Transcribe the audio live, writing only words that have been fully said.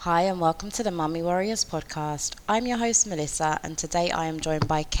Hi, and welcome to the Mummy Warriors podcast. I'm your host, Melissa, and today I am joined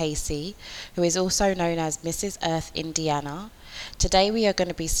by Casey, who is also known as Mrs. Earth Indiana. Today we are going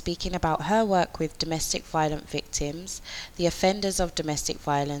to be speaking about her work with domestic violence victims, the offenders of domestic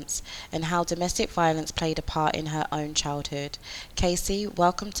violence, and how domestic violence played a part in her own childhood. Casey,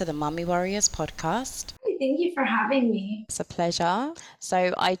 welcome to the Mummy Warriors podcast. Thank you for having me. It's a pleasure.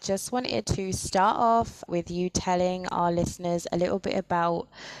 So, I just wanted to start off with you telling our listeners a little bit about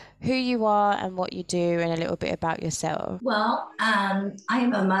who you are and what you do, and a little bit about yourself. I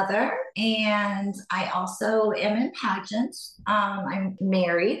am a mother and I also am in pageants. I'm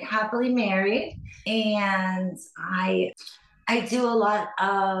married, happily married, and I do a lot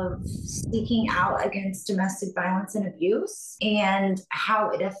of speaking out against domestic violence and abuse and how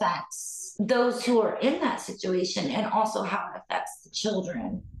it affects those who are in that situation and also how it affects the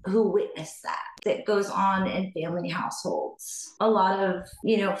children who witness that goes on in family households. A lot of,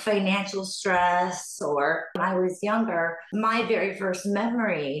 financial stress. Or when I was younger, my very first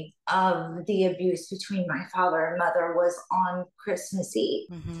memory of the abuse between my father and mother was on Christmas Eve.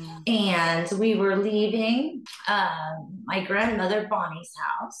 Mm-hmm. And we were leaving my grandmother Bonnie's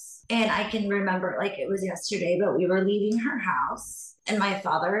house. And I can remember like it was yesterday, but we were leaving her house. And my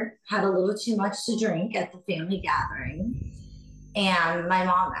father had a little too much to drink at the family gathering. And my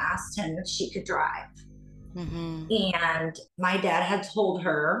mom asked him if she could drive. Mm-hmm. And my dad had told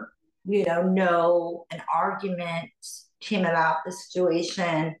her, no, an argument came about the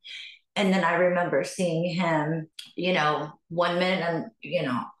situation. And then I remember seeing him, 1 minute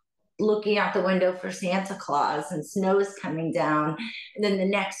I'm, looking out the window for Santa Claus and snow is coming down. And then the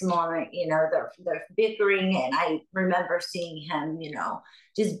next moment, they're bickering. And I remember seeing him,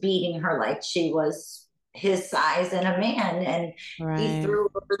 just beating her like she was his size and a man. And he Right. threw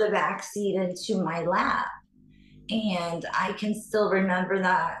over the back seat into my lap. And I can still remember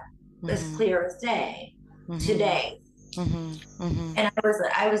that as Mm-hmm. clear as day Mm-hmm. today. Mm-hmm. Mm-hmm. And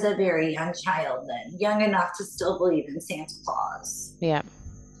I was a very young child then, young enough to still believe in Santa Claus. Yeah.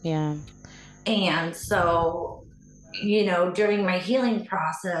 Yeah. And so, during my healing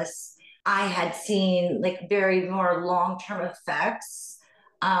process, I had seen like very more long-term effects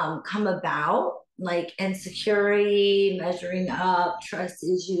come about, like insecurity, measuring up,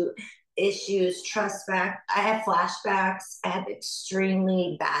 issues, trust back. I have flashbacks. I have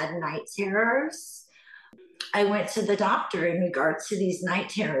extremely bad night terrors. I went to the doctor in regards to these night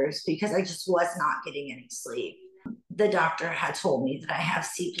terrors because I just was not getting any sleep. The doctor had told me that I have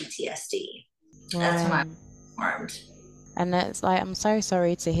CPTSD. That's when I Right. was informed. And that's like, I'm so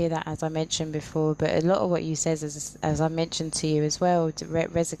sorry to hear that, as I mentioned before, but a lot of what you says, as I mentioned to you as well,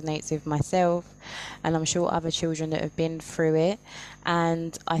 resonates with myself, and I'm sure other children that have been through it.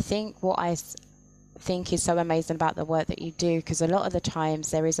 And I think what think is so amazing about the work that you do, because a lot of the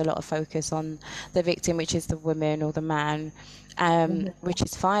times there is a lot of focus on the victim, which is the woman or the man, which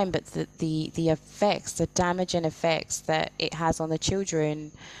is fine, but the effects, the damaging effects that it has on the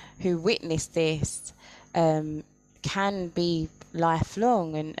children who witness this, can be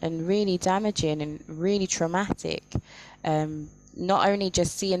lifelong, and really damaging and really traumatic. Not only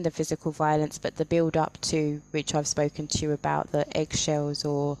just seeing the physical violence, but the build up to, which I've spoken to you about, the eggshells,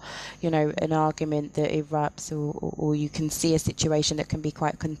 or, an argument that erupts, or you can see a situation that can be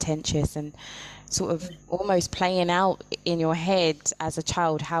quite contentious, and sort of almost playing out in your head as a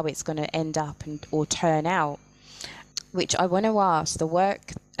child how it's going to end up or turn out. Which I want to ask, the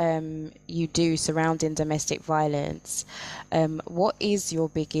work you do surrounding domestic violence, what is your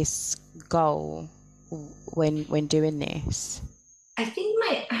biggest goal when doing this? I think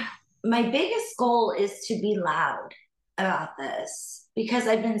my biggest goal is to be loud about this because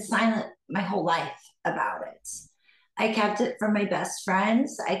I've been silent my whole life about it. I kept it from my best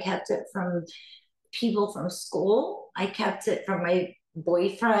friends. I kept it from people from school. I kept it from my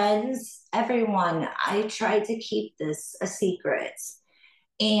boyfriends, everyone. I tried to keep this a secret.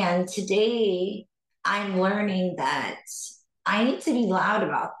 And today I'm learning that I need to be loud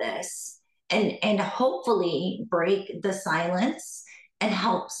about this and hopefully break the silence and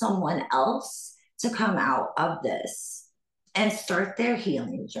help someone else to come out of this and start their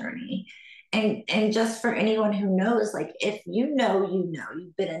healing journey. And just for anyone who knows, like if you've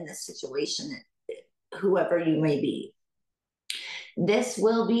been in this situation, whoever you may be, this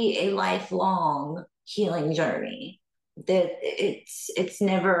will be a lifelong healing journey. That it's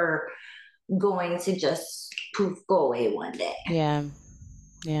never going to just poof go away one day. Yeah,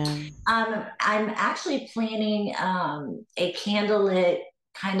 yeah. I'm actually planning a candlelit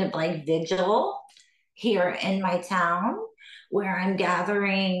kind of like vigil here in my town where I'm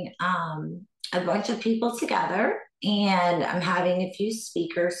gathering a bunch of people together. and I'm having a few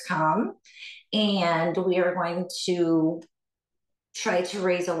speakers come, and we are going to try to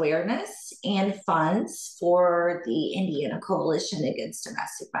raise awareness and funds for the Indiana Coalition Against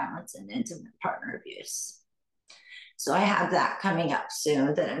Domestic Violence and Intimate Partner Abuse. So I have that coming up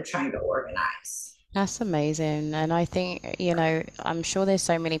soon that I'm trying to organize. That's amazing. And I think, I'm sure there's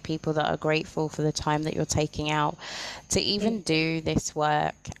so many people that are grateful for the time that you're taking out to even do this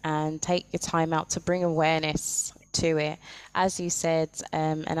work and take your time out to bring awareness to it. As you said,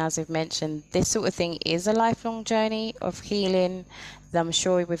 and as I've mentioned, this sort of thing is a lifelong journey of healing. I'm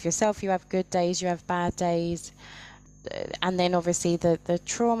sure with yourself, you have good days, you have bad days, and then obviously the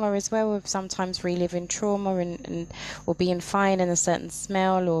trauma as well, of sometimes reliving trauma and or being fine in a certain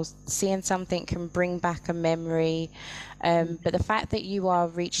smell or seeing something can bring back a memory. But the fact that you are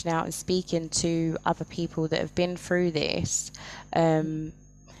reaching out and speaking to other people that have been through this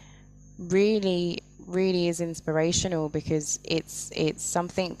really really is inspirational, because it's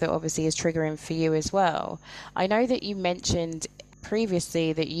something that obviously is triggering for you as well. I know that you mentioned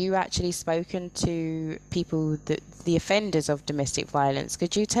previously that you actually spoken to people, that the offenders of domestic violence.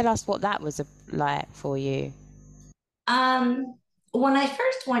 Could you tell us what that was like for you? Um, when I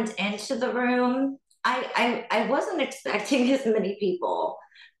first went into the room, I wasn't expecting as many people.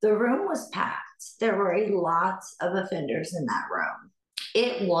 The room was packed. There were a lot of offenders in that room.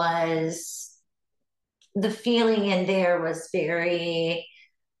 It was, the feeling in there was very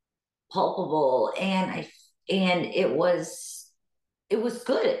palpable, and it was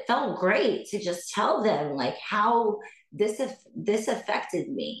good. It felt great to just tell them like how this affected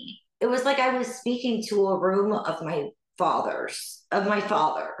me. It was like I was speaking to a room of my father or something,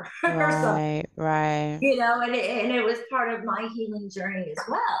 Right, right. and it was part of my healing journey as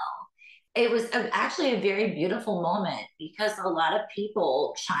well. It was actually a very beautiful moment because a lot of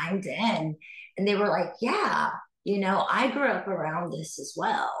people chimed in and they were like, yeah, I grew up around this as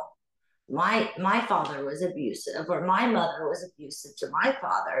well. My father was abusive, or my mother was abusive to my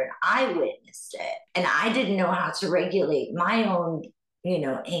father, and I witnessed it, and I didn't know how to regulate my own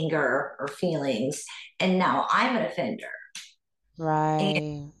anger or feelings, and now I'm an offender. and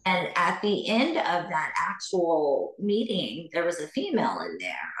Right. and at the end of that actual meeting, there was a female in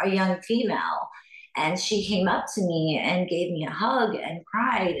there, a young female, and she came up to me and gave me a hug and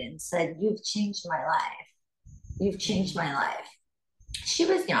cried and said, "You've changed my life. You've changed my life." She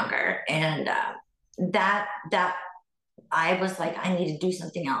was younger, and that I was like, I need to do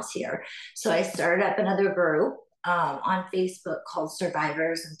something else here. So I started up another group on Facebook called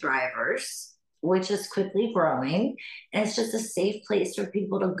Survivors and Thrivers, which is quickly growing, and it's just a safe place for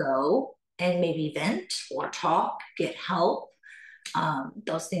people to go and maybe vent or talk, get help,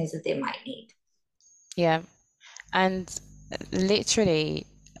 those things that they might need. Yeah. And literally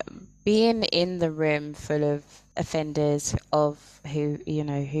being in the room full of offenders, of who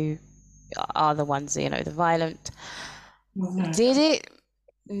are the ones, the violent, Mhm. did it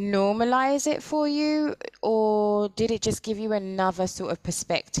normalize it for you, or did it just give you another sort of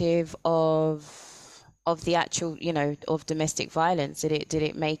perspective of the actual, of domestic violence? Did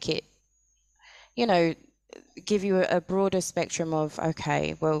it make it, you know, give you a broader spectrum of,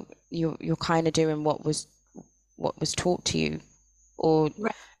 okay, well, you're kind of doing what was taught to you, or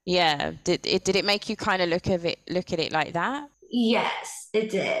Right. yeah, did it make you kind of look at it like that? Yes, it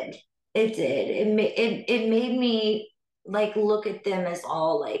did. It did. It made me like look at them as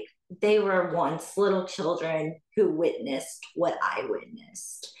all like they were once little children who witnessed what I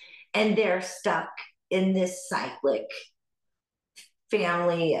witnessed. And they're stuck in this cyclic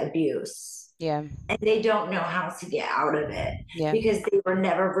family abuse. Yeah, And they don't know how to get out of it yeah. because they were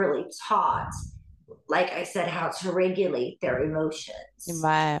never really taught, like I said, how to regulate their emotions.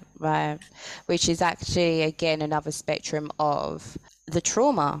 Right, right. Which is actually, again, another spectrum of the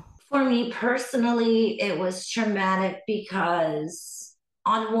trauma. For me personally, it was traumatic because,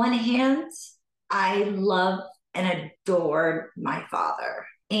 on one hand, I loved and adored my father.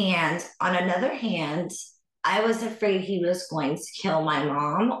 And on another hand, I was afraid he was going to kill my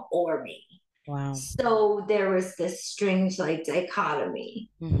mom or me. Wow. So there was this strange, like, dichotomy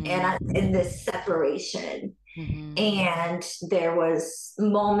in Mm-hmm. this separation. Mm-hmm. And there was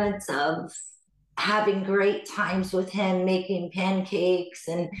moments of having great times with him, making pancakes,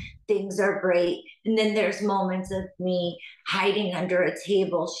 and things are great. And then there's moments of me hiding under a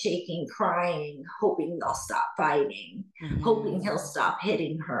table, shaking, crying, hoping they'll stop fighting, hoping he'll Mm-hmm. stop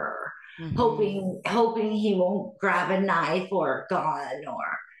hitting her, Mm-hmm. hoping he won't grab a knife or a gun, or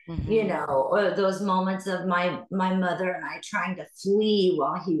Mm-hmm. or those moments of my mother and I trying to flee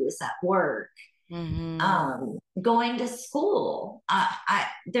while he was at work. Mm-hmm. Going to school.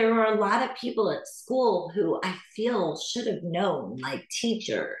 There were a lot of people at school who I feel should have known, like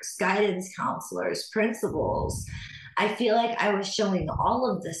teachers, guidance counselors, principals. I feel like I was showing all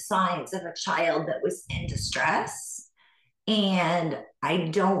of the signs of a child that was in distress. And I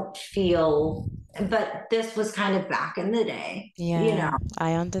don't feel, but this was kind of back in the day, you Yeah, know,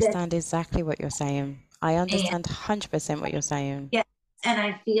 I that, understand exactly what you're saying. I and understand 100% what you're saying. yeah, and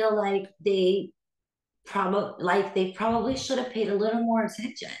I feel like they probably should have paid a little more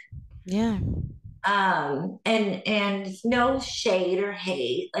attention. Yeah. And no shade or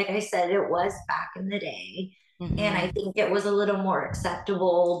hate. Like I said, it was back in the day. And I Mm-hmm. think it was a little more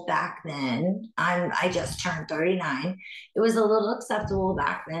acceptable back then. I just turned 39. It was a little acceptable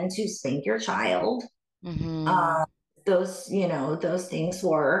back then to spank your child. Mm-hmm. Uh, those things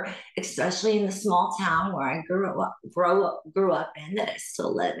were, especially in the small town where I grew up in, that I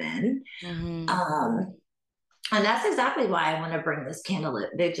still live in. Mm-hmm. Um, and that's exactly why I want to bring this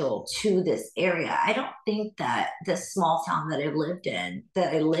candlelit vigil to this area. I don't think that this small town that I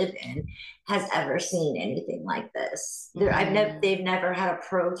live in, has ever seen anything like this. Mm-hmm. They've never had a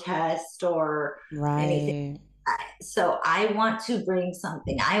protest or anything. Right. So I want to bring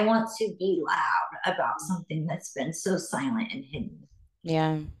something. I want to be loud about something that's been so silent and hidden.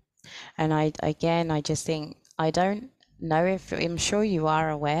 Yeah. And I just think, I don't know if, I'm sure you are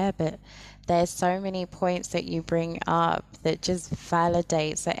aware, but there's so many points that you bring up that just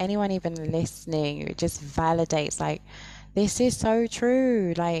validates, that anyone even listening, it just validates, like, this is so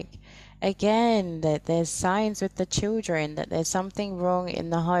true. Like, again, that there's signs with the children, that there's something wrong in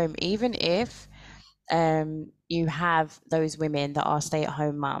the home, even if you have those women that are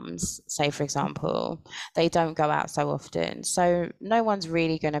stay-at-home mums, say for example, they don't go out so often. So no one's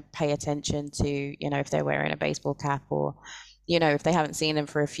really going to pay attention to, if they're wearing a baseball cap, or, if they haven't seen them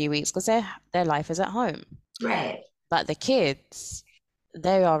for a few weeks, because their life is at home. Right. But the kids,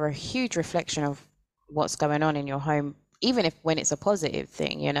 they are a huge reflection of what's going on in your home, even if when it's a positive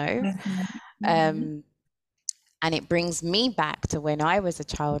thing. Mm-hmm. Um, and it brings me back to when I was a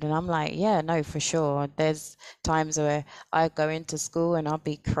child, and I'm like, yeah, no, for sure. There's times where I go into school and I'll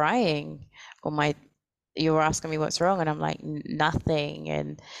be crying, or you were asking me what's wrong, and I'm like, nothing.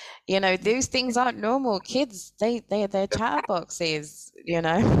 And these things aren't normal. Kids, they're chatterboxes.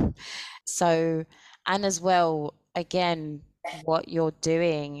 So, and as well, again, what you're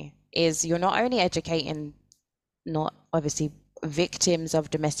doing is you're not only educating, not obviously victims of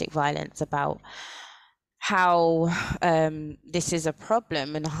domestic violence, about how this is a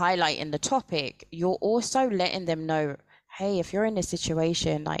problem and highlighting the topic, you're also letting them know, hey, if you're in this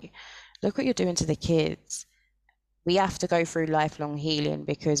situation, like, look what you're doing to the kids. We have to go through lifelong healing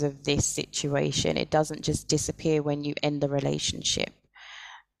because of this situation. It doesn't just disappear when you end the relationship.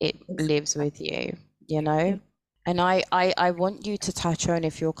 It lives with you. And I want you to touch on,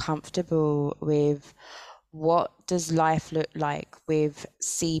 if you're comfortable with, what does life look like with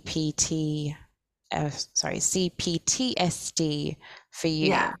CPTSD for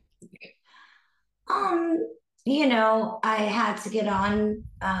Yeah. you? Um, I had to get on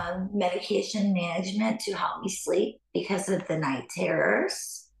medication management to help me sleep because of the night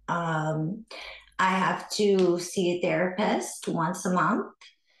terrors. I have to see a therapist once a month,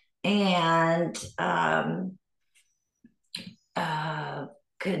 and uh,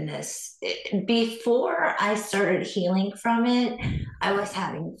 goodness, before I started healing from it, I was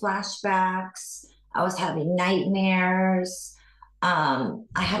having flashbacks. I was having nightmares. I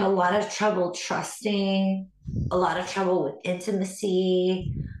had a lot of trouble trusting, a lot of trouble with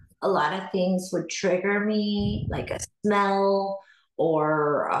intimacy. A lot of things would trigger me, like a smell,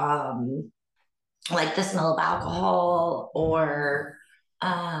 or like the smell of alcohol, Mhm. or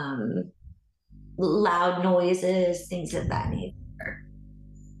um, loud noises, things of that nature.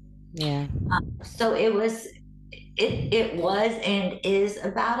 Yeah, So it was and is a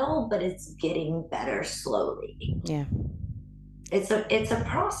battle, but it's getting better slowly. yeah, It's a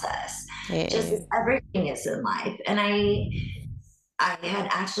process, it just as is. everything is in life. And I had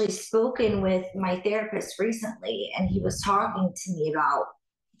actually spoken with my therapist recently, and he was talking to me about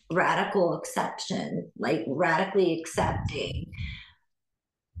radical exception, like radically accepting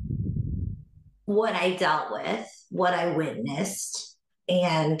what I dealt with, what I witnessed,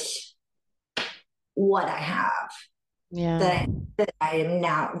 and what I have, Yeah, that I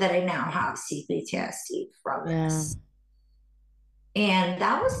now have CPTSD from yeah. this. And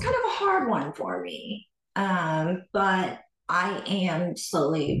that was kind of a hard one for me. But I am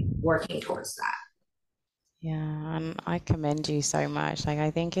slowly working towards that. Yeah, and I commend you so much. Like, I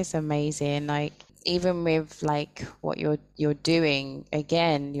think it's amazing. Like, even with like what you're doing,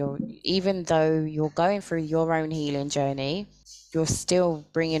 again, you're even though you're going through your own healing journey, you're still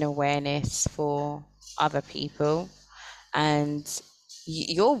bringing awareness for other people, and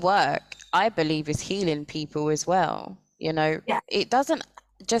your work, I believe, is healing people as well. You know, Yeah. it doesn't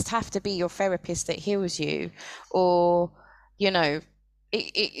just have to be your therapist that heals you, or, you know,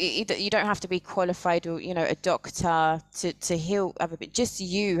 you don't have to be qualified or, you know, a doctor to heal other people. Just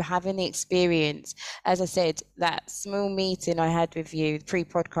you having the experience. As I said, that small meeting I had with you,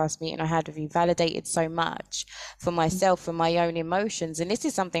 pre-podcast meeting I had with you, validated so much for myself, for my own emotions. And this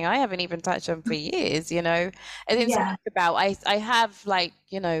is something I haven't even touched on for years, you know. I didn't Yeah. speak about. I have, like,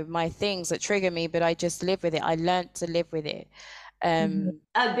 you know, my things that trigger me, but I just live with it. I learned to live with it. Mhm. Um,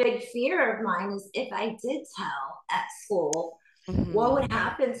 A big fear of mine is if I did tell at school, what would mhm.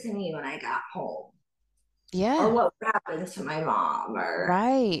 happen to me when I got home? Or Yeah, what would happen to my mom? Or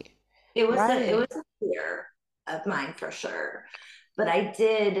right, it right. was a fear of mine for sure. But I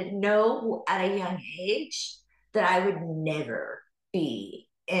did know at a young age that I would never be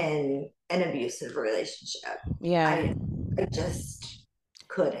in an abusive relationship. Yeah. I just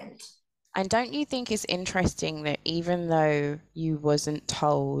couldn't. And don't you think it's interesting that even though you wasn't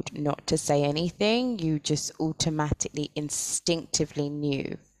told not to say anything, you just automatically, instinctively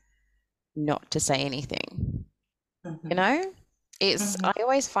knew not to say anything? You Mhm. know, it's, Mhm. I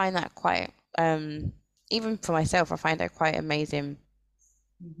always find that quite, even for myself, I find that quite amazing.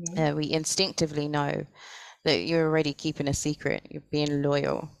 Mhm. We instinctively know that you're already keeping a secret, you're being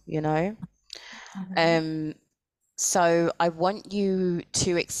loyal, you know? Mhm. Um, so I want you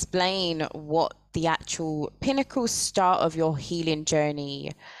to explain what the actual pinnacle start of your healing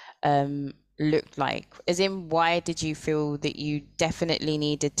journey looked like. As in, why did you feel that you definitely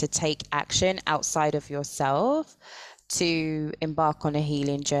needed to take action outside of yourself to embark on a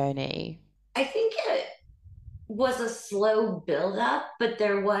healing journey? I think it was a slow build up, but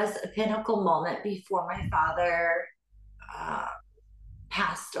there was a pinnacle moment before my father uh,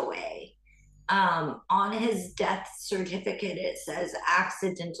 passed away. On his death certificate, it says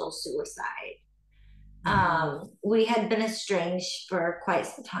accidental suicide. Hmm. We had been estranged for quite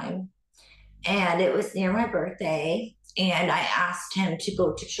some time, and it was near my birthday. And I asked him to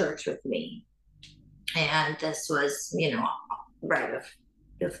go to church with me. And this was, right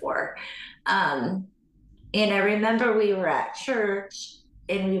before. Um, And I remember we were at church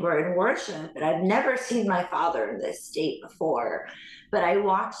and we were in worship, and I've never seen my father in this state before. But I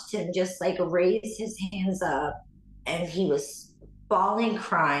watched him just like raise his hands up, and he was bawling,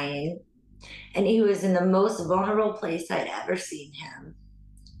 crying, and he was in the most vulnerable place I'd ever seen him.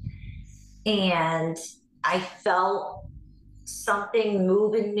 And I felt something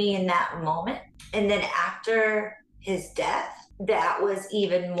move in me in that moment. And then after his death, that was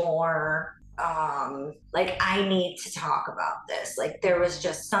even more like I need to talk about this. Like there was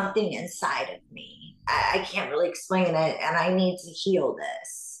just something inside of me. I can't really explain it, and I need to heal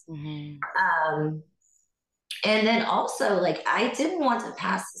this. Hmm. Um, and then also, like I didn't want to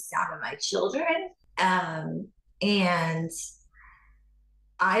pass this down to my children, and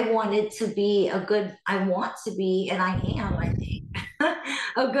I wanted to be a good. I want to be, and I am. I think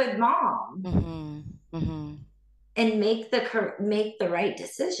a good mom Hmm. Hmm. and make the right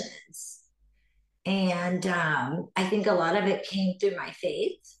decisions. And I think a lot of it came through my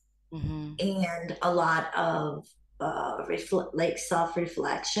faith Hmm. and a lot of like self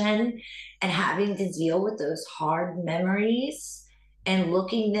reflection and having to deal with those hard memories and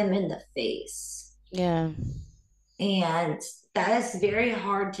looking them in the face. Yeah. And that is very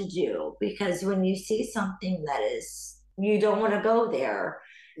hard to do because when you see something that is, you don't want to go there,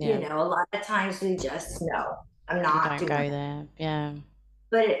 Yeah. a lot of times we just know, I'm You not don't doing go it. there. Yeah.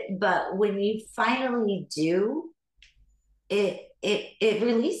 But when you finally do, it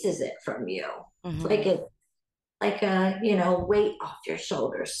releases it from you, like Hmm. it like a weight off your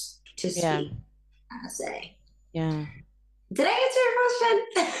shoulders to Yeah. speak. I say, Yeah. did I answer your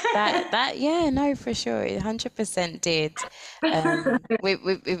That yeah, no, for sure, it 100% did. question?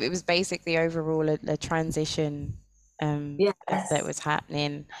 It was basically overall a transition that Yes. was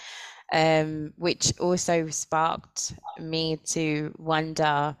happening, which also sparked me to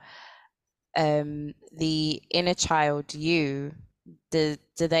wonder, the inner child you, do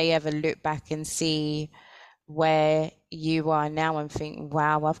they ever look back and see where you are now and think,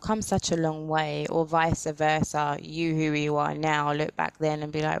 wow, I've come such a long way, or vice versa, you who you are now look back then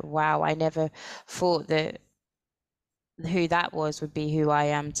and be like, wow, I never thought that who that was would be who I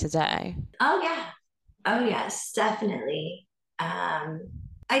am today. Oh yeah. Oh yes, definitely. I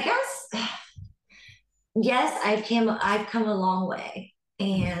guess yes, I've come a long way.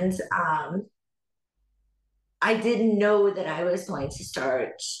 And I didn't know that I was going to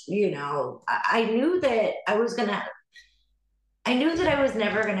start, I knew that I knew that I was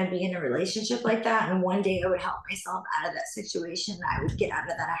never going to be in a relationship like that. And one day I would help myself out of that situation. I would get out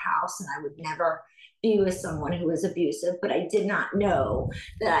of that house and I would never be with someone who was abusive. But I did not know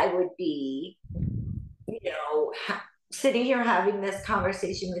that I would be, sitting here having this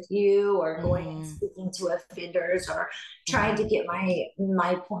conversation with you, or going and Mm-hmm. speaking to offenders, or trying to Mm-hmm. get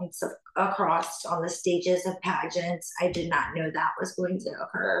my points across on the stages of pageants. I did not know that was going to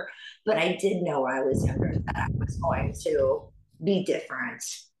occur, but I did know when I was younger that I was going to be different.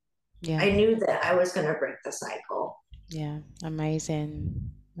 Yeah. I knew that I was going to break the cycle. Yeah.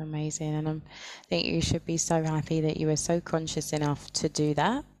 Amazing. Amazing. And I think you should be so happy that you were so conscious enough to do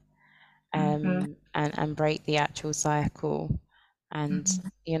that, Mm-hmm. and break the actual cycle, and Mm-hmm.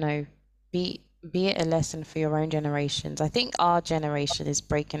 you know be be it a lesson for your own generations. I think our generation is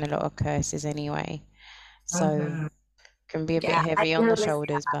breaking a lot of curses anyway, so Mm-hmm. can be a bit Yeah, I've heavy on the noticed.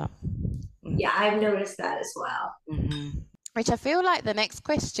 shoulders, but Yeah, I've noticed that as well. Mhm. Which I feel like the next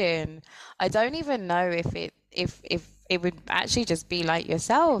question, I don't even know if it would actually just be like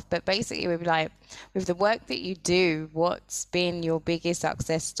yourself, but basically it would be like, with the work that you do, what's been your biggest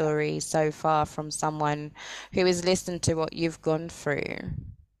success story so far from someone who has listened to what you've gone through?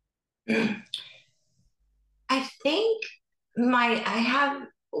 I think I have,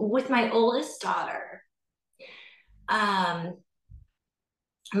 with my oldest daughter. Um,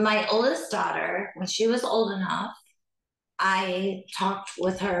 my oldest daughter, when she was old enough, I talked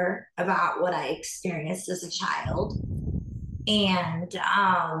with her about what I experienced as a child, and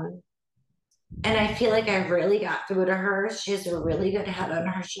I feel like I really got through to her. She has a really good head on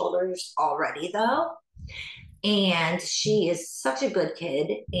her shoulders already, though, and she is such a good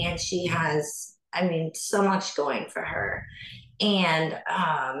kid, and she has, I mean, so much going for her, and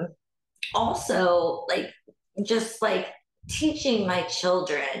also, like, just like teaching my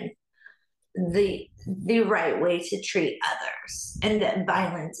children the right way to treat others, and that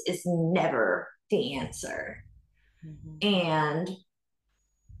violence is never the answer. Mhm. And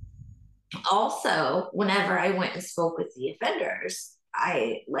also, whenever I went and spoke with the offenders,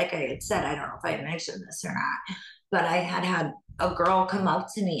 like I had said, I don't know if I mentioned this or not, but I had a girl come up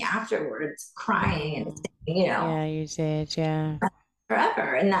to me afterwards crying and Mm. saying, Yeah, you did. Yeah.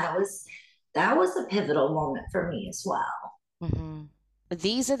 forever. And that was a pivotal moment for me as well. Hmm.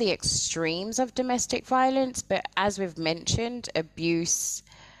 These are the extremes of domestic violence, but as we've mentioned, abuse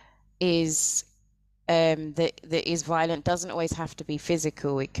is that is violent doesn't always have to be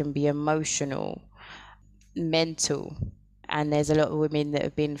physical. It can be emotional, mental, and there's a lot of women that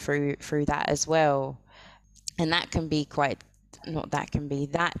have been through that as well, and that can be quite not that can be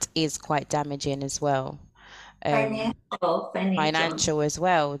that is quite damaging as well. Um, Financial. Financial as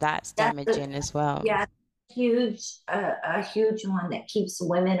well. That's That's a, damaging as well. yeah, a huge one that keeps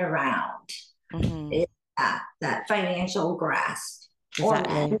women around. Hmm. Is that financial grasp, or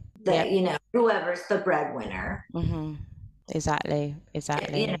Exactly. men, Yep. whoever's the breadwinner. Hmm. Exactly. You know,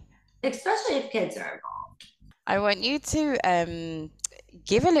 Exactly. especially if kids are involved. I want you to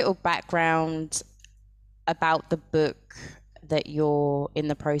give a little background about the book that you're in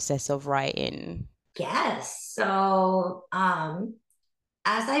the process of writing. Yes. So,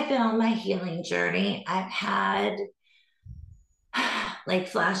 as I've been on my healing journey, I've had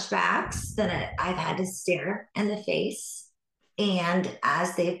like flashbacks that I've had to stare in the face. And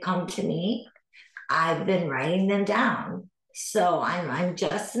as they've come to me, I've been writing them down. So I'm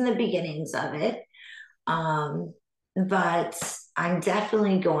just in the beginnings of it. Um, but I'm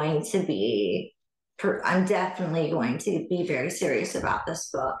definitely going to be very serious about this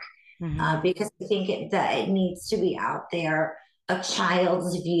book, Hmm. because I think that it needs to be out there, a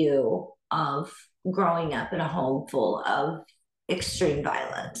child's view of growing up in a home full of extreme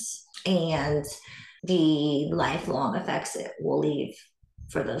violence, and the lifelong effects it will leave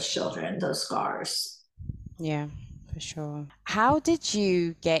for those children, those scars. Yeah, for sure. How did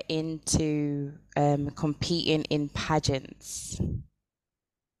you get into competing in pageants?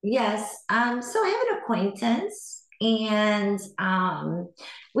 Yes. So I have an acquaintance, and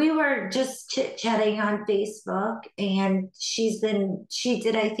we were just chit chatting on Facebook, and she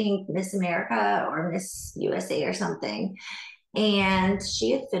did, I think, Miss America or Miss USA or something. And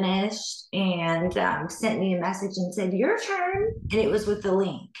she had finished and sent me a message and said, "Your turn." And it was with the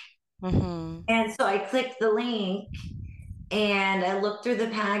link. Hmm. And so I clicked the link and I looked through the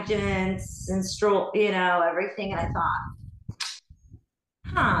pageants and stroll, everything. And I thought,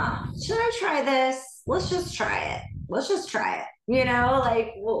 should I try this? Let's just try it. Let's just try it.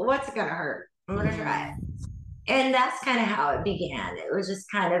 Like, what's it going to hurt? I'm gonna try Mm-hmm. it. And that's kind of how it began. It was just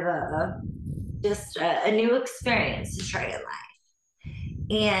kind of a new experience to try in life.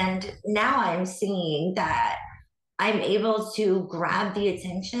 And now I'm seeing that I'm able to grab the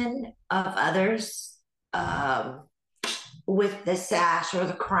attention of others, um, with the sash or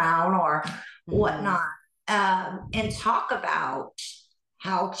the crown or Mm-hmm. whatnot, and talk about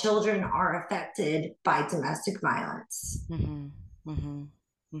how children are affected by domestic violence. Mm-hmm. Mm-hmm.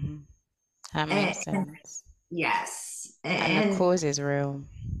 Mm-hmm. That And, makes sense. yes, And the cause is real.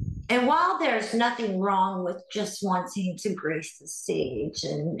 and while there's nothing wrong with just wanting to grace the stage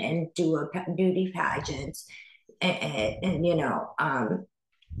and do a beauty pageant, and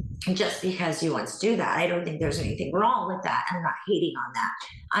just because you want to do that, I don't think there's anything wrong with that. I'm not hating on that.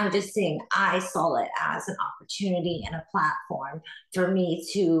 I'm just saying I saw it as an opportunity and a platform for me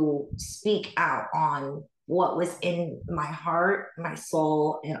to speak out on what was in my heart, my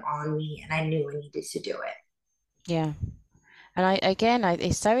soul, and on me. And I knew I needed to do it. Yeah. And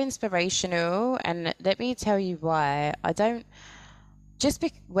it's so inspirational. And let me tell you why. I don't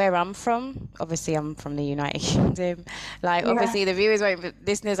where I'm from, obviously I'm from the United Kingdom. Like Yeah. obviously the viewers won't,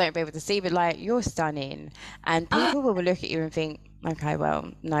 listeners won't be able to see, but like you're stunning, and Ah, people will look at you and think, okay,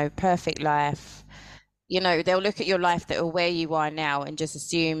 well, no, perfect life. They'll look at your life that or where you are now and just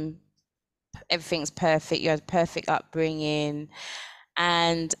assume everything's perfect. You have perfect upbringing,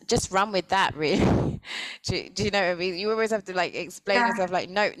 and just run with that, really. Do you know what I mean? You always have to like explain yeah, yourself. Like,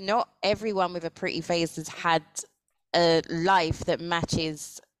 no, not everyone with a pretty face has had a life that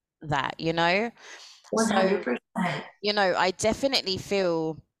matches that, you know? So, 100%. I definitely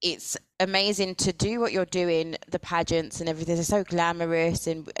feel it's amazing to do what you're doing, the pageants and everything. They're so glamorous.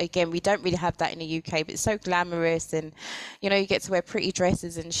 And again, we don't really have that in the UK, but it's so glamorous. And, you get to wear pretty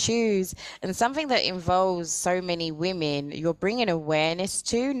dresses and shoes and something that involves so many women, you're bringing awareness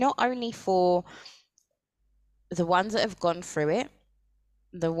to, not only for the ones that have gone through it,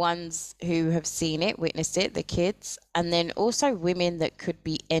 the ones who have seen it, witnessed it, the kids, and then also women that could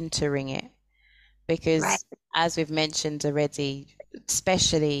be entering it. Right. Because as we've mentioned already,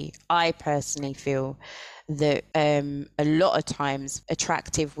 especially I personally feel that a lot of times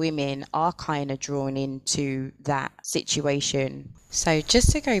attractive women are kind of drawn into that situation. So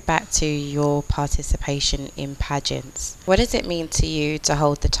just to go back to your participation in pageants, what does it mean to you to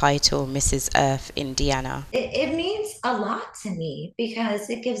hold the title Mrs. Earth Indiana? It means a lot to me because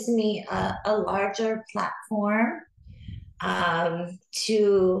it gives me a larger platform,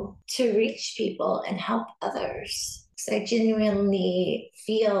 to reach people and help others. So I genuinely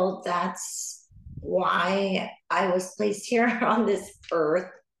feel that's why I was placed here on this earth,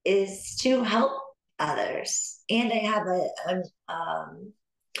 is to help others. And I have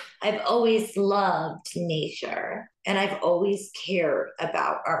I've always loved nature and I've always cared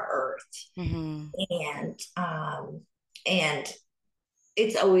about our earth. Mm-hmm. And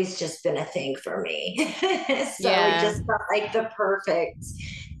it's always just been a thing for me. So it Yeah. just felt like the perfect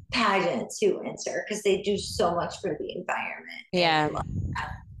pageant to enter because they do so much for the environment. And I Yeah. love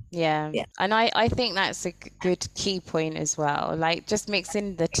that. Yeah. Yeah. And I think that's a good key point as well. Like just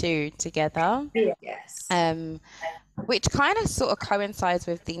mixing the two together. Yes. Um, which kind of sort of coincides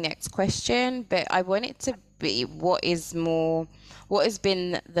with the next question, but I want it to be what has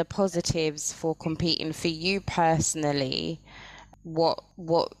been the positives for competing for you personally? What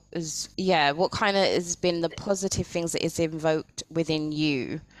kind of has been the positive things that is invoked within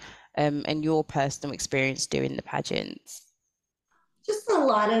you, and your personal experience doing the pageants? Just a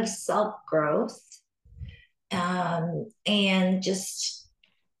lot of self growth, and just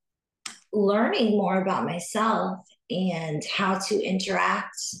learning more about myself and how to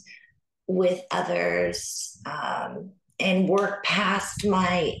interact with others, and work past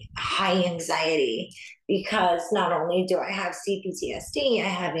my high anxiety, because not only do I have CPTSD, I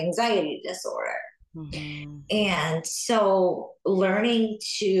have anxiety disorder. Mm-hmm. And so learning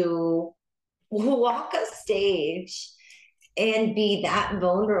to walk a stage and be that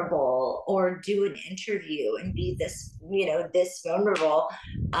vulnerable, or do an interview and be this vulnerable,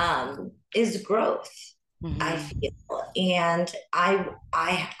 is growth, I Mm-hmm. feel. And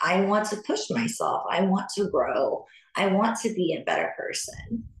I want to push myself. I want to grow. I want to be a better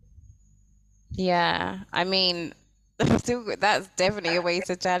person. Yeah, I mean, that's definitely a way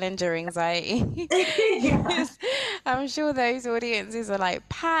to challenge your anxiety. Yeah. 'Cause I'm sure those audiences are like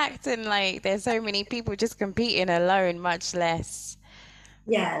packed and like there's so many people just competing alone, much less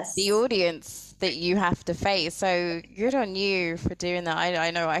the Yes. audience that you have to face. So good on you for doing that.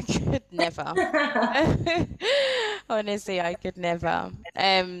 I know I could never. Honestly, I could never.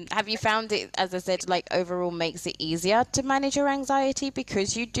 Have you found it, as I said, like overall makes it easier to manage your anxiety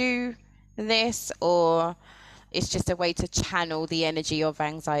because you do this, or it's just a way to channel the energy of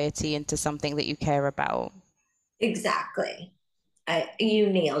anxiety into something that you care about? Exactly. You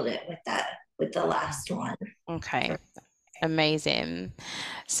nailed it with that, with the last one. Okay, amazing.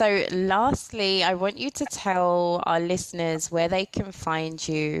 So, lastly, I want you to tell our listeners where they can find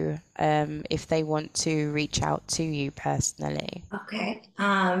you if they want to reach out to you personally. Okay.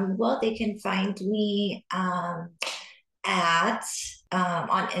 Well, they can find me at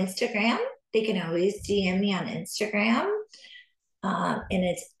on Instagram. They can always DM me on Instagram, and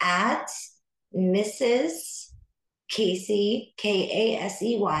it's at Mrs. Casey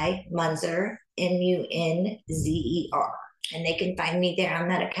Kasey Munzer Munzer, and they can find me there on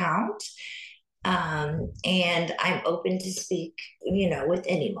that account. And I'm open to speak, with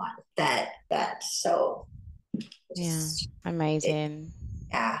anyone that so Yeah, just it, amazing.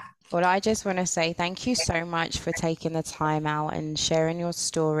 yeah. Well, I just want to say thank you so much for taking the time out and sharing your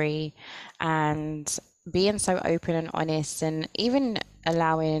story and being so open and honest, and even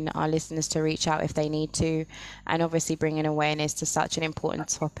allowing our listeners to reach out if they need to, and obviously bringing awareness to such an important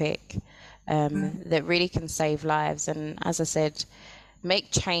topic that really can save lives. And as I said,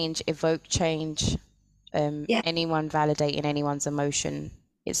 make change, evoke change, Yeah. anyone validating anyone's emotion,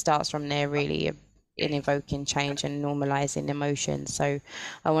 it starts from there really in evoking change and normalizing emotion. So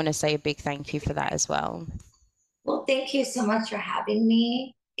I want to say a big thank you for that as well. Well, thank you so much for having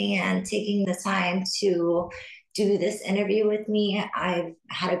me and taking the time to do this interview with me. I've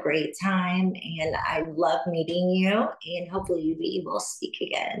had a great time and I love meeting you, and hopefully you'll be able to speak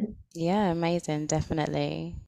again. Yeah, amazing, definitely.